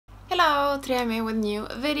Hello, today I'm here with a new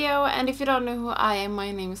video, and if you don't know who I am,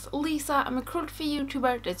 my name is Lisa. I'm a cruelty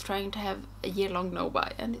YouTuber that's trying to have a year-long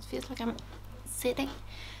no-buy, and it feels like I'm sitting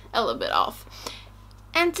a little bit off.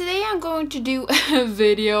 And today I'm going to do a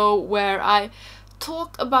video where I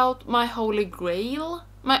talk about my Holy Grail,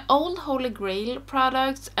 my old Holy Grail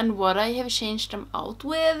products, and what I have changed them out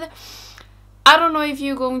with. I don't know if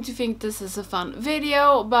you're going to think this is a fun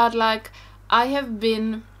video, but like, I have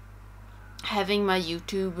been having my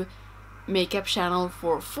YouTube makeup channel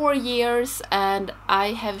for 4 years and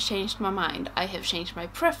I have changed my mind. I have changed my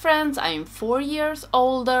preference. I am 4 years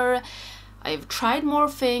older. I've tried more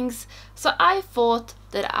things, so I thought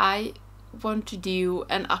that I want to do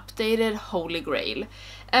an updated Holy Grail.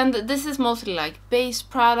 And this is mostly like base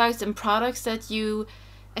products and products that you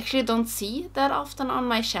actually don't see that often on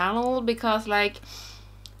my channel, because like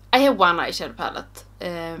I have one eyeshadow palette,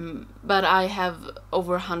 but I have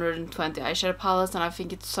over 120 eyeshadow palettes, and I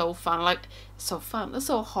think it's so fun, like so fun. It's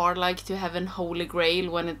so hard like to have an Holy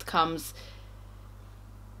Grail when it comes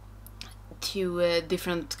to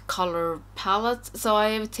different color palettes. So I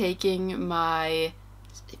have taken my,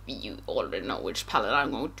 you already know which palette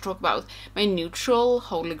I'm going to talk about, my neutral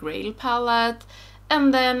Holy Grail palette,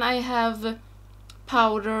 and then I have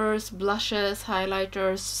powders, blushes,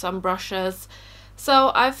 highlighters, some brushes.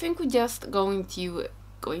 So I think we're just going to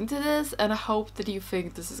go into this, and I hope that you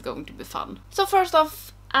think this is going to be fun. So first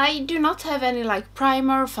off, I do not have any like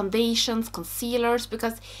primer, foundations, concealers,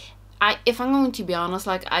 because if I'm going to be honest,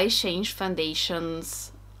 like I change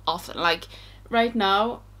foundations often. Like right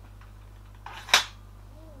now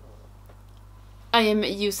I am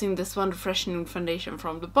using this one, the Fresh Nude foundation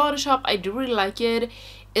from the Body Shop. I do really like it.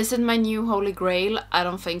 Is it my new Holy Grail? I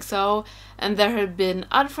don't think so. And there have been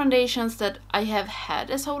other foundations that I have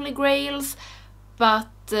had as Holy Grails, but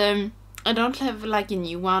I don't have like a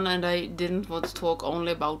new one, and I didn't want to talk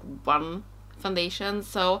only about one foundation.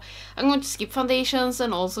 So I'm going to skip foundations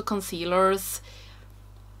and also concealers.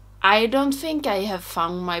 I don't think I have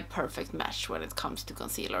found my perfect match when it comes to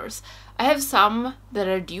concealers. I have some that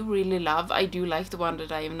I do really love. I do like the one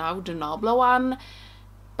that I have now, the Nabla one,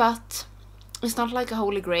 but it's not like a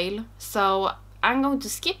Holy Grail. So I'm going to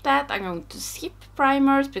skip that. I'm going to skip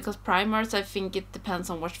primers, because primers, I think it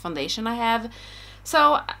depends on what foundation I have.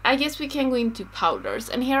 So I guess we can go into powders.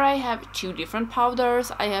 And here I have 2 different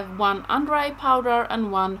powders. I have one under eye powder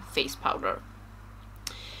and one face powder.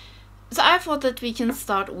 So I thought that we can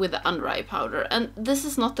start with the under eye powder, and this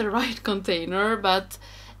is not the right container, but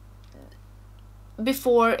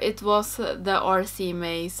before it was the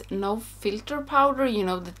RCMA's no filter powder, you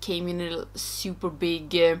know, that came in a super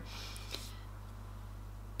big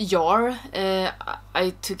jar.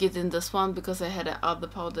 I took it in this one because I had another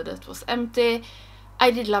powder that was empty.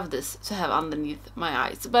 I did love this to have underneath my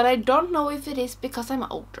eyes, but I don't know if it is because I'm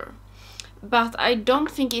older. But I don't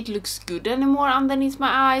think it looks good anymore underneath my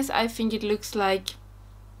eyes. I think it looks like,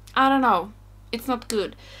 I don't know, it's not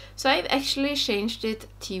good. So I've actually changed it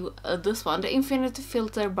to this one, the Infinity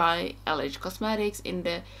Filter by NYX Cosmetics in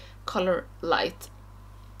the color Light.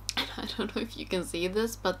 I don't know if you can see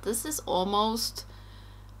this, but this is almost,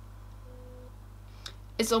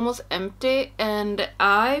 it's almost empty, and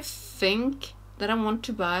I think that I want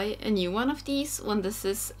to buy a new one of these when this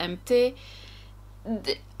is empty.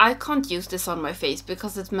 I can't use this on my face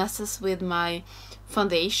because it messes with my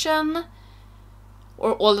foundation,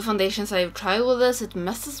 or all the foundations I've tried with this, it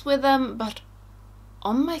messes with them, but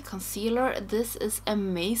on my concealer this is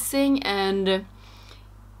amazing. And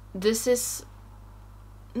this is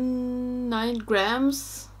 9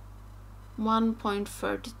 grams,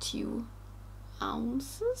 1.32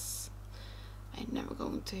 ounces. I'm never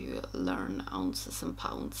going to learn ounces and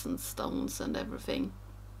pounds and stones and everything.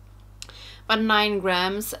 But 9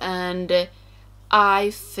 grams, and I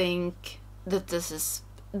think that this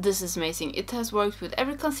is amazing. It has worked with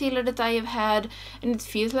every concealer that I have had, and it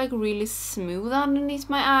feels like really smooth underneath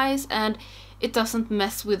my eyes, and it doesn't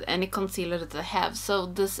mess with any concealer that I have. So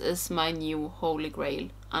this is my new Holy Grail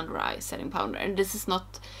under eye setting powder, and this is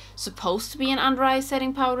not supposed to be an under eye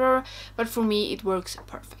setting powder, but for me it works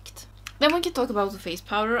perfect. Then we can talk about the face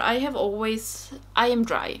powder. I am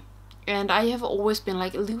dry. And I have always been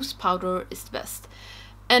like, loose powder is the best.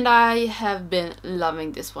 And I have been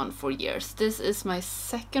loving this one for years. This is my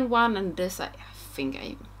second one, and this I think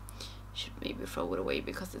I should maybe throw it away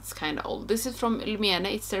because it's kind of old. This is from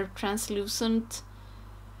Lumene. It's their translucent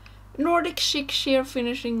Nordic Chic Sheer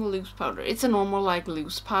Finishing Loose Powder. It's a normal like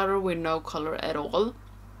loose powder with no color at all.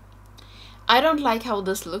 I don't like how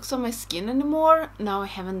this looks on my skin anymore. Now I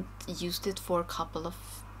haven't used it for a couple of,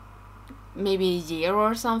 maybe a year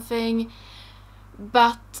or something,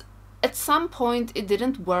 but at some point it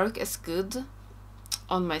didn't work as good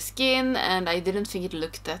on my skin, and I didn't think it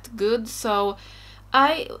looked that good, so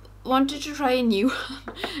I wanted to try a new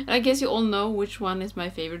one. And I guess you all know which one is my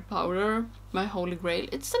favorite powder, my holy grail.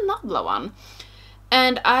 It's the Nabla one.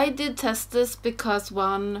 And I did test this because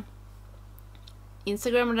one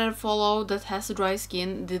Instagrammer that I follow that has dry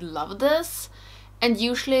skin did love this. And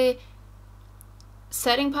usually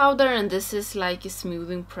setting powder, and this is like a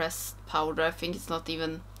smoothing pressed powder. I think it's not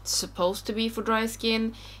even supposed to be for dry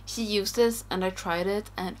skin. She used this and I tried it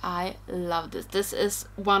and I love this. This is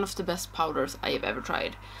one of the best powders I have ever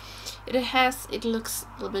tried. It looks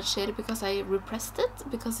a little bit shady because I repressed it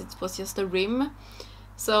because it was just a rim.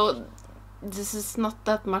 So this is not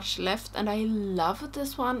that much left, and I love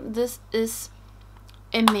this one. This is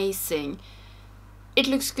amazing. It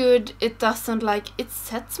looks good. It doesn't it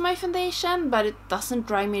sets my foundation, but it doesn't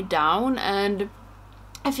dry me down, and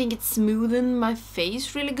I think it smoothens my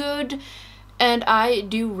face really good, and I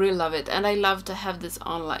do really love it. And I love to have this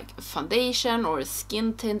on like a foundation or a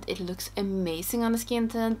skin tint. It looks amazing on a skin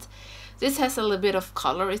tint. This has a little bit of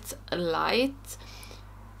color. It's light,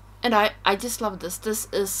 and I just love this. This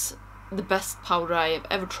is the best powder I have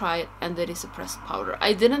ever tried, and it is a pressed powder.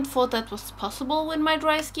 I didn't thought that was possible with my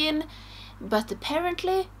dry skin, but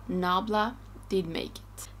apparently Nabla did make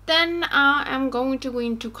it. Then I'm going to go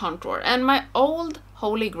into contour, and my old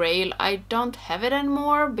holy grail, I don't have it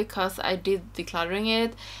anymore because I did decluttering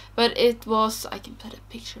it, but it was, I can put a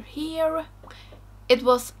picture here, it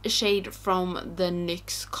was a shade from the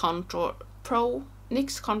NYX Contour Pro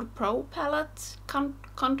palette,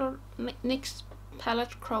 NYX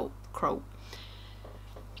palette Crow.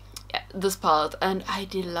 Yeah, this palette, and I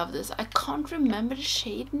did love this. I can't remember the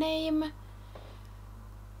shade name.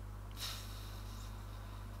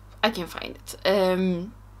 I can find it.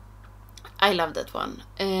 I love that one.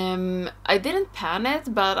 I didn't pan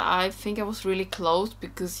it, but I think I was really close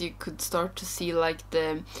because you could start to see like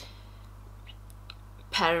the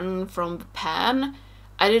pattern from the pan.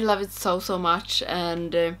 I did love it so much,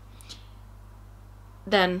 and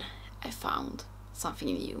then I found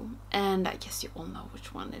something new, and I guess you all know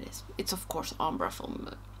which one it is. It's of course Ambra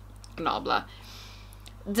from Nabla.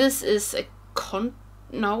 This is a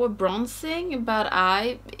bronzing, but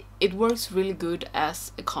it works really good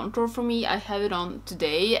as a contour for me. I have it on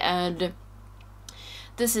today, and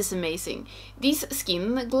this is amazing. These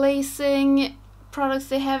skin glazing products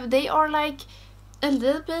they are like a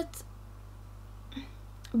little bit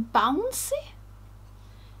bouncy.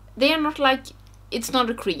 They are not like, it's not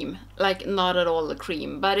a cream, like not at all a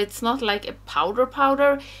cream, but it's not like a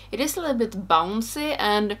powder. It is a little bit bouncy,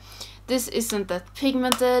 and this isn't that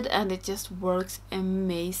pigmented, and it just works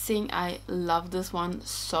amazing. I love this one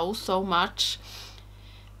so much.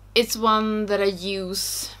 It's one that I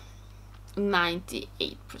use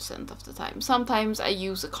 98% of the time. Sometimes I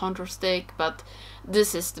use a contour stick, but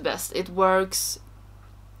this is the best. It works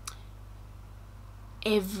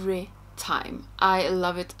every time. I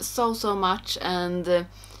love it so much, and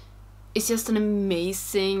it's just an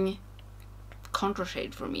amazing contour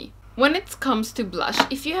shade for me. When it comes to blush,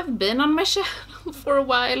 if you have been on my channel for a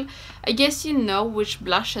while, I guess you know which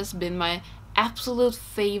blush has been my absolute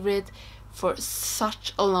favorite for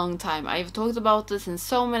such a long time. I've talked about this in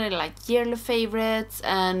so many like yearly favorites,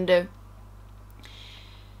 and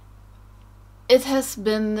it has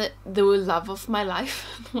been the love of my life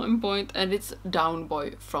at one point, and it's Down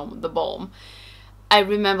Boy from The Balm. I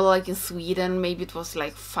remember like in Sweden, maybe it was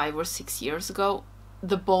like 5 or 6 years ago,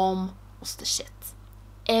 The Balm was the shit.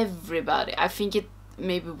 Everybody, I think it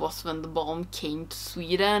maybe was when The Balm came to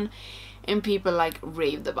Sweden, and people like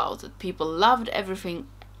raved about it. People loved everything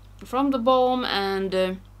from The Balm,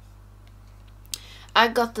 and I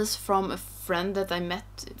got this from a friend that I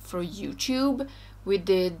met for YouTube. We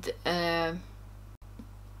did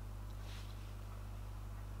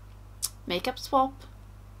makeup swap.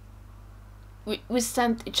 We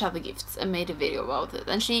sent each other gifts and made a video about it,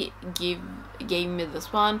 and she gave me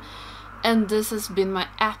this one, and this has been my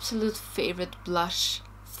absolute favorite blush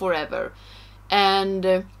forever.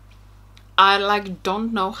 And I like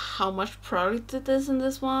don't know how much product it is in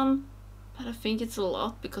this one, but I think it's a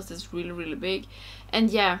lot because it's really big.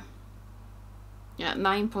 And yeah,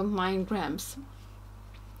 9.9 grams.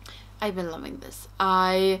 I've been loving this.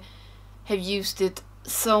 I have used it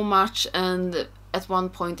so much, and at one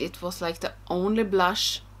point it was like the only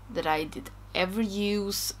blush that I did ever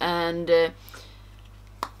use, and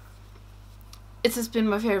it has been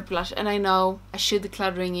my favorite blush. And I know I should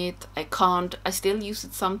decluttering it, I can't, I still use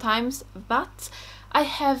it sometimes, but I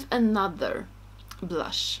have another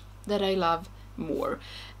blush that I love more,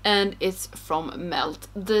 and it's from Melt.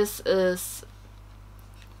 This is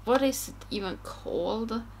what is it even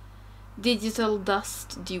called? Digital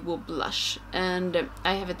Dust Duo Blush, and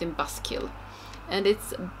I have it in Buzzkill, and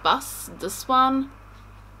it's Buzz, this one.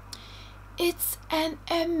 It's an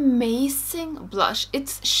amazing blush.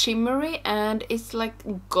 It's shimmery and it's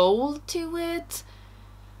like gold to it.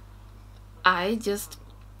 I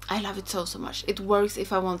love it so much. It works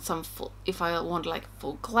if I want like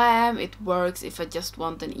full glam. It works if I just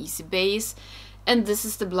want an easy base. And this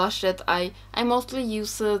is the blush that I mostly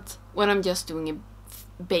use it when I'm just doing a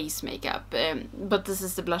base makeup. But this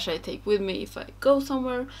is the blush I take with me if I go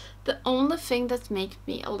somewhere. The only thing that makes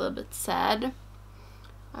me a little bit sad,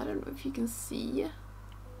 I don't know if you can see,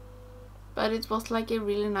 but it was like a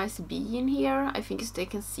really nice bee in here. I think you still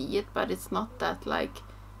can see it, but it's not that like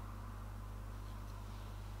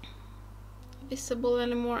visible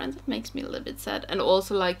anymore, and that makes me a little bit sad. And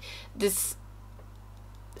also like this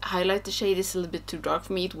highlighter shade is a little bit too dark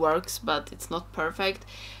for me. It works, but it's not perfect.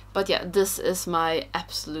 But yeah, this is my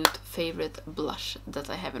absolute favorite blush that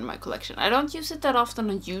I have in my collection. I don't use it that often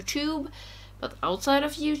on YouTube, but outside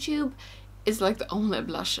of YouTube, it's like the only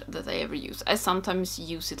blush that I ever use. I sometimes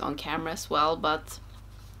use it on camera as well, but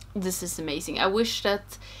this is amazing. I wish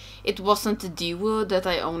that it wasn't a duo, that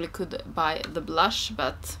I only could buy the blush,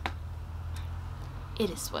 but it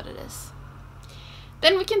is what it is.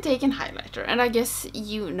 Then we can take an highlighter, and I guess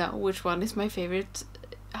you know which one is my favorite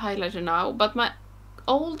highlighter now, but my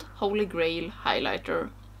old Holy Grail highlighter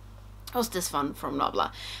was this one from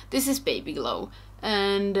Nabla. This is Baby Glow,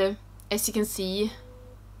 and as you can see,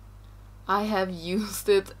 I have used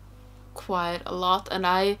it quite a lot, and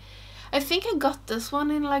I think I got this one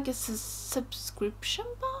in like a subscription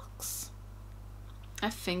box. I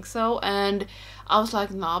think so, and I was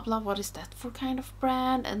like, Nabla, what is that for kind of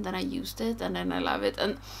brand? And then I used it, and then I love it.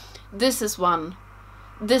 And this is one.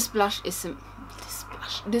 This highlighter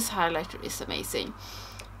is amazing.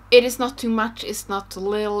 It is not too much, it's not too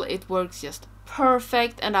little, it works just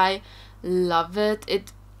perfect, and I love it.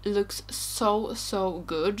 It looks so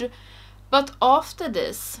good. But after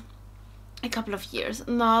this, a couple of years,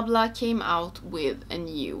 Nabla came out with a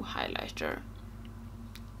new highlighter,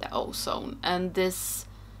 the Ozone, and this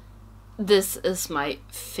is my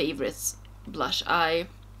favorite blush. Why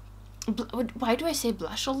do I say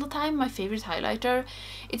blush all the time? My favorite highlighter,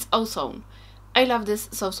 it's Ozone. I love this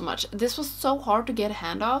so much. This was so hard to get a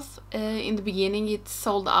hand of. In the beginning, it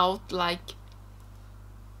sold out like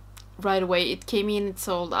right away. It came in, it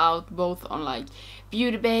sold out both on like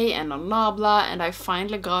Beauty Bay and on Nabla, and I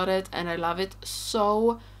finally got it, and I love it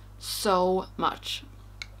so much.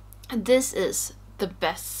 This is the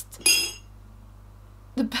best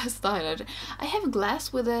highlighter. I have a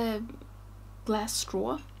glass with a glass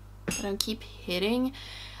straw that I keep hitting.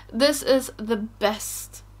 This is the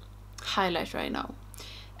best highlighter I know,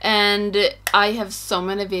 and I have so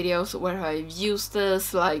many videos where I've used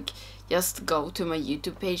this. Like, just go to my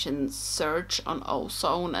YouTube page and search on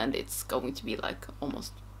Ozone, and it's going to be like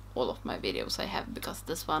almost all of my videos I have, because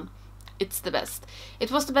this one, it's the best.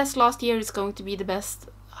 It was the best last year, it's going to be the best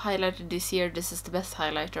highlighter this year. This is the best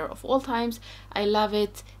highlighter of all times. I love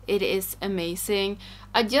it. It is amazing.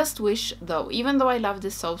 I just wish though, even though I love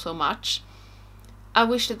this so much, I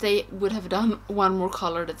wish that they would have done one more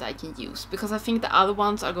color that I can use, because I think the other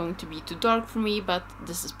ones are going to be too dark for me, but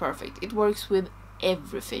this is perfect. It works with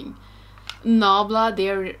everything. Nabla,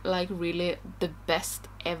 they're like really the best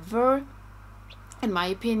ever, in my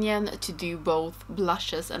opinion, to do both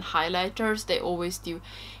blushes and highlighters. They always do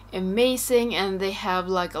amazing, and they have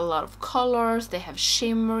like a lot of colors. They have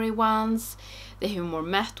shimmery ones, they have more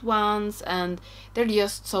matte ones, and they're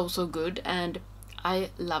just so good, and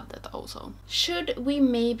I love that also. Should we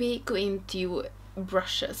maybe go into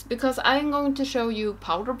brushes? Because I'm going to show you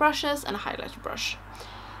powder brushes and a highlighter brush.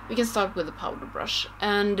 We can start with the powder brush,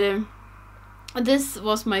 and this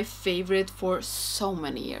was my favorite for so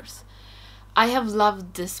many years. I have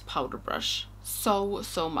loved this powder brush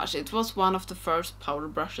so much. It was one of the first powder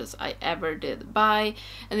brushes I ever did buy,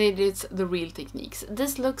 and it is the Real Techniques.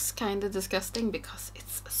 This looks kind of disgusting because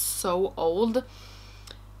it's so old,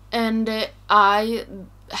 and I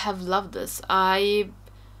have loved this.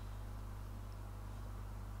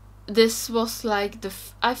 This was like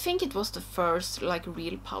I think it was the first like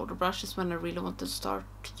real powder brushes when I really wanted to start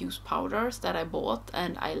to use powders that I bought,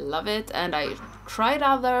 and I love it. And I tried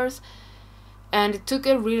others, and it took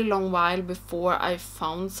a really long while before I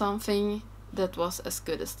found something that was as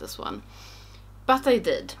good as this one. But I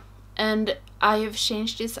did, and I have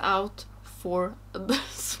changed this out for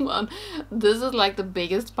this one. This is like the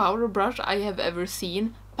biggest powder brush I have ever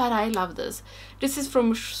seen, but I love this. This is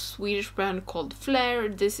from a Swedish brand called Flair.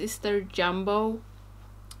 This is their jumbo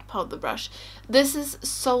powder brush. This is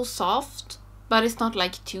so soft, but it's not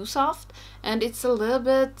like too soft, and it's a little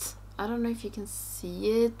bit, I don't know if you can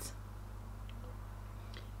see it,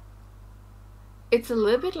 it's a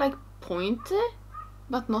little bit like pointy,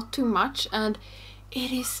 but not too much, and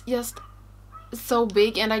it is just so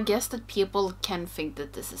big, and I guess that people can think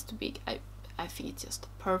that this is too big. I think it's just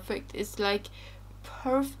perfect. It's like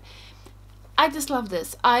perfect. I just love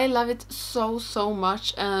this. I love it so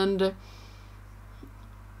much, and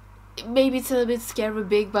maybe it's a little bit scary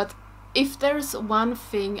big, but if there's one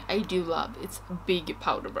thing I do love, it's big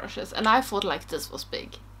powder brushes, and I thought like this was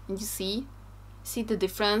big. And you see the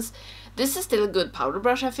difference? This is still a good powder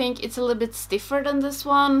brush, I think. It's a little bit stiffer than this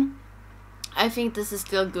one. I think this is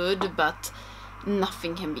still good, but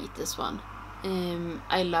nothing can beat this one.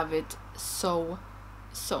 I love it so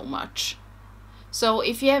much. So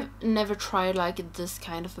if you have never tried like this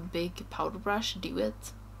kind of a big powder brush, do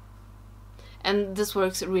it. And this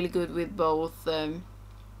works really good with both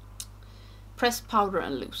pressed powder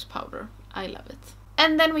and loose powder. I love it.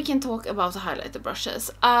 And then we can talk about the highlighter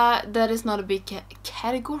brushes. That is not a big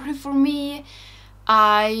category for me.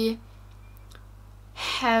 I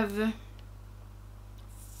have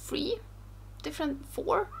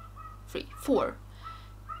four,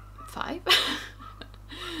 five.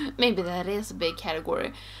 Maybe that is a big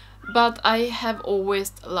category. But I have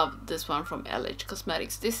always loved this one from NYX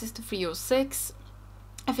Cosmetics. This is the 306.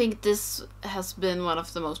 I think this has been one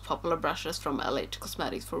of the most popular brushes from NYX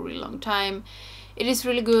Cosmetics for a really long time. It is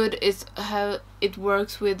really good. It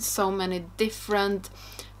works with so many different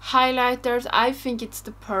highlighters. I think it's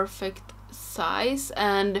the perfect size,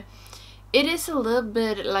 and it is a little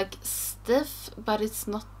bit like stiff, but it's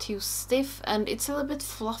not too stiff, and it's a little bit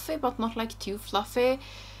fluffy, but not like too fluffy.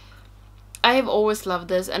 I have always loved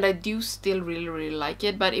this, and I do still really like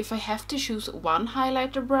it, but if I have to choose one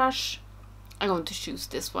highlighter brush, I'm going to choose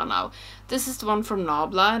this one now. This is the one from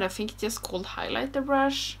Nabla, and I think it's just called highlighter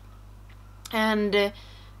brush. And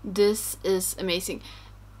this is amazing.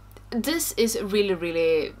 This is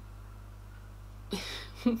really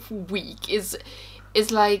weak.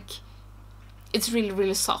 It's like, it's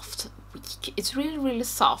really soft. Weak. It's really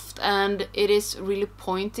soft, and it is really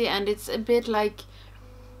pointy, and it's a bit like,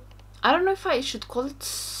 I don't know if I should call it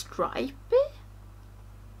stripy,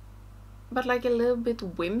 but like a little bit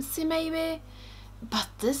whimsy maybe. But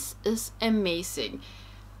this is amazing.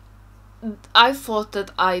 I thought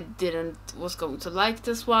that I was going to like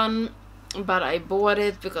this one, but I bought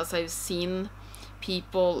it because I've seen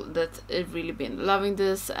people that have really been loving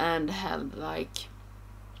this and had like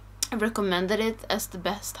recommended it as the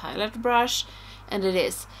best highlighter brush, and it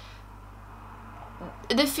is.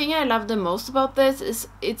 The thing I love the most about this is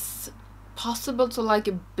it's possible to like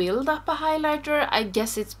build up a highlighter. I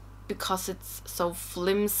guess it's because it's so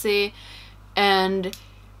flimsy, and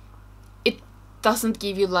it doesn't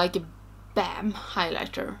give you like a bam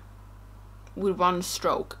highlighter with one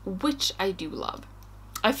stroke, which I do love.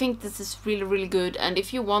 I think this is really good, and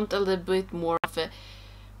if you want a little bit more of a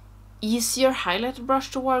easier highlighter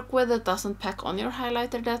brush to work with that doesn't pack on your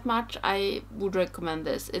highlighter that much, I would recommend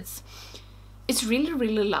this. It's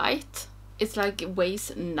really light. It's like it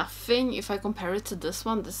weighs nothing. If I compare it to this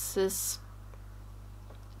one, this is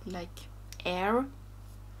like air,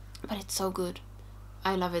 but it's so good.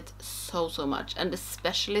 I love it so much, and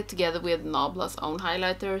especially together with Nabla's own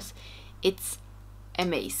highlighters, it's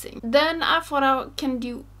amazing. Then I thought I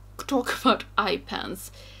can talk about eye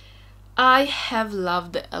pens. I have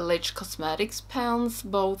loved the NYX Cosmetics pens,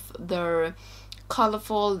 both their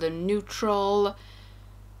colorful, the neutral.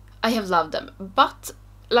 I have loved them, but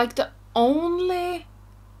like the only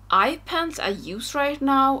eye pens I use right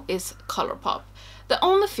now is Colourpop. The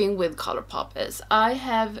only thing with Colourpop is I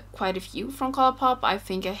have quite a few from Colourpop. I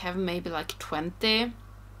think I have maybe like 20.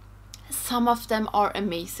 Some of them are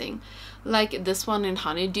amazing. Like this one in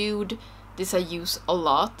Honeydew, this I use a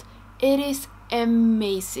lot. It is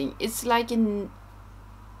amazing. It's like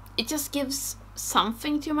it just gives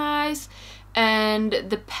something to my eyes. And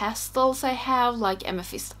the pastels I have, like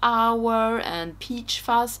Amethyst Hour and Peach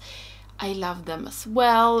Fuzz, I love them as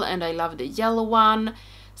well, and I love the yellow one.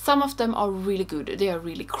 Some of them are really good. They are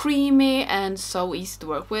really creamy and so easy to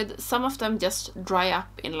work with. Some of them just dry up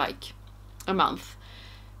in like a month,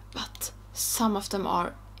 but some of them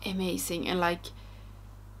are amazing. And like,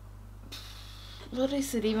 what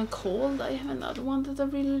is it even called? I have another one that I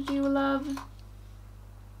really do love.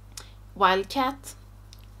 Wildcat.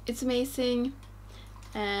 It's amazing.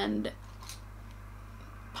 And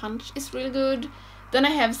Punch is really good. Then I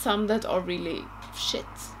have some that are really shit.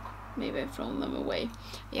 Maybe I've thrown them away.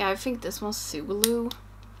 Yeah, I think this one's Sulu.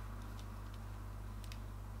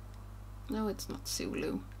 No, it's not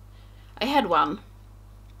Sulu. I had one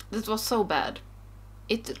that was so bad.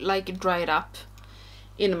 It like dried up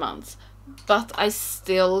in a month. But I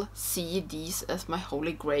still see these as my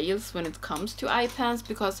holy grails when it comes to eye pens,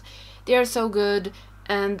 because they are so good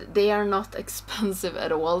and they are not expensive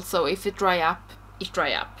at all. So if it dry up, it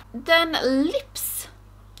dry up. Then lips.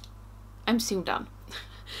 I'm soon done.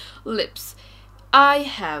 Lips. I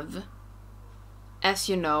have, as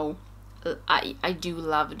you know, I do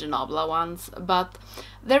love the Nabla ones, but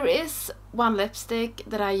there is one lipstick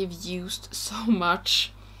that I have used so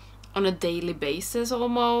much on a daily basis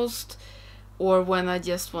almost, or when I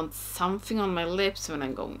just want something on my lips when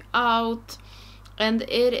I'm going out, and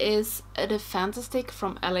it is the Fantastic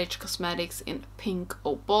from NYX Cosmetics in Pink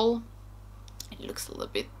Opal. It looks a little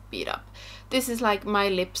bit beat up. This is like my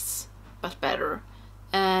lips but better,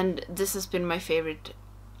 and this has been my favorite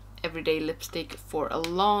everyday lipstick for a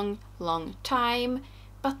long time.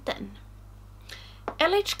 But then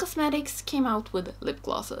NYX Cosmetics came out with lip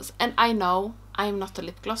glosses, and I know I'm not a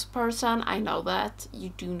lip gloss person. I know that. You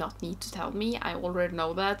do not need to tell me. I already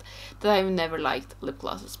know that I've never liked lip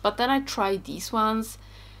glosses. But then I tried these ones.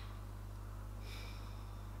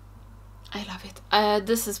 I love it.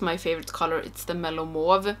 This is my favorite color. It's the Mellow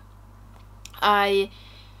Mauve. I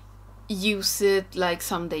use it like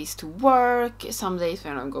some days to work, some days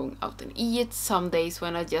when I'm going out and eat, some days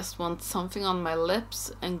when I just want something on my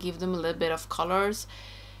lips and give them a little bit of colors.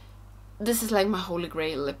 This is like my holy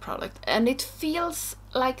grail lip product, and it feels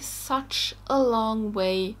like such a long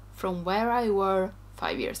way from where I were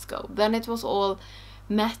 5 years ago. Then it was all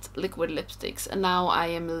matte liquid lipsticks, and now I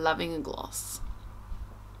am loving a gloss.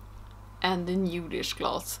 And the nudish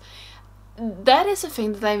gloss. That is a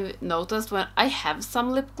thing that I've noticed when I have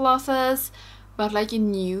some lip glosses, but like a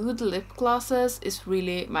nude lip glosses is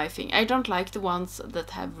really my thing. I don't like the ones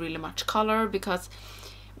that have really much color, because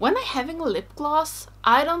when I'm having a lip gloss,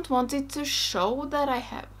 I don't want it to show that I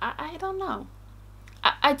have. I don't know.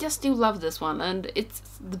 I just do love this one, and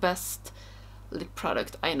it's the best lip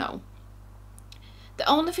product I know. The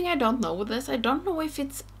only thing I don't know with this, I don't know if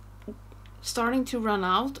it's starting to run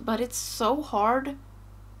out, but it's so hard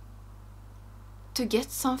to get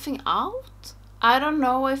something out. I don't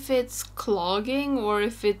know if it's clogging or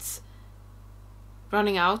if it's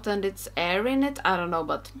running out and it's air in it. I don't know,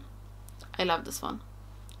 but I love this one.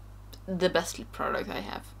 The best lip product I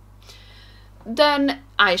have. Then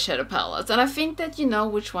eyeshadow palettes, and I think that you know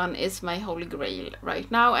which one is my holy grail right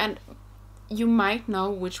now, and you might know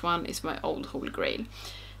which one is my old holy grail.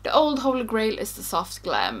 The old holy grail is the Soft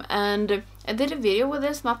Glam, and I did a video with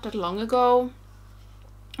this not that long ago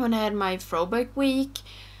when I had my throwback week,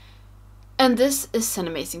 and this is an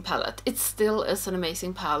amazing palette. It still is an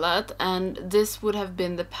amazing palette, and this would have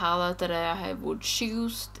been the palette that I would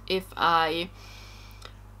choose if I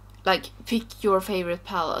like pick your favorite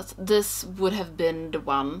palette. This would have been the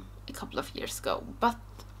one a couple of years ago, but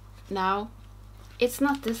now it's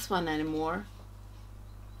not this one anymore.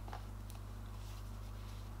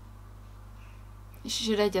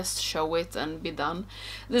 Should I just show it and be done?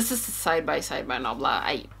 This is the Side by Side by Nabla.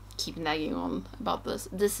 I keep nagging on about this.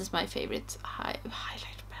 This is my favorite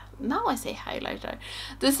highlighter palette. Now I say highlighter.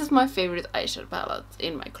 This is my favorite eyeshadow palette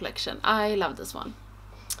in my collection. I love this one.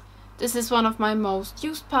 This is one of my most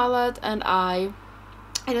used palette, and I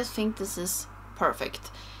just think this is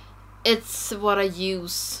perfect. It's what I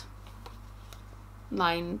use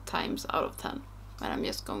 9 times out of 10 when I'm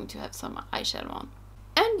just going to have some eyeshadow on.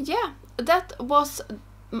 And yeah, that was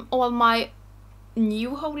all my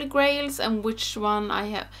new holy grails and which one I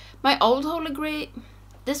have. My old holy grail,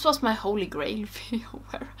 this was my holy grail video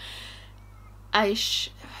where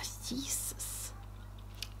Jesus.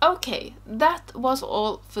 Okay, that was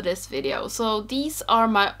all for this video. So these are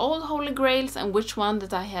my old holy grails and which one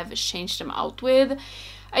that I have changed them out with.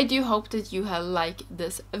 I do hope that you have liked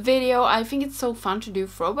this video. I think it's so fun to do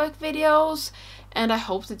throwback videos, and I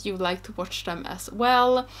hope that you like to watch them as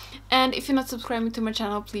well. And if you're not subscribing to my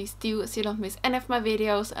channel, please do so you don't miss any of my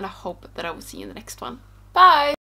videos, and I hope that I will see you in the next one. Bye!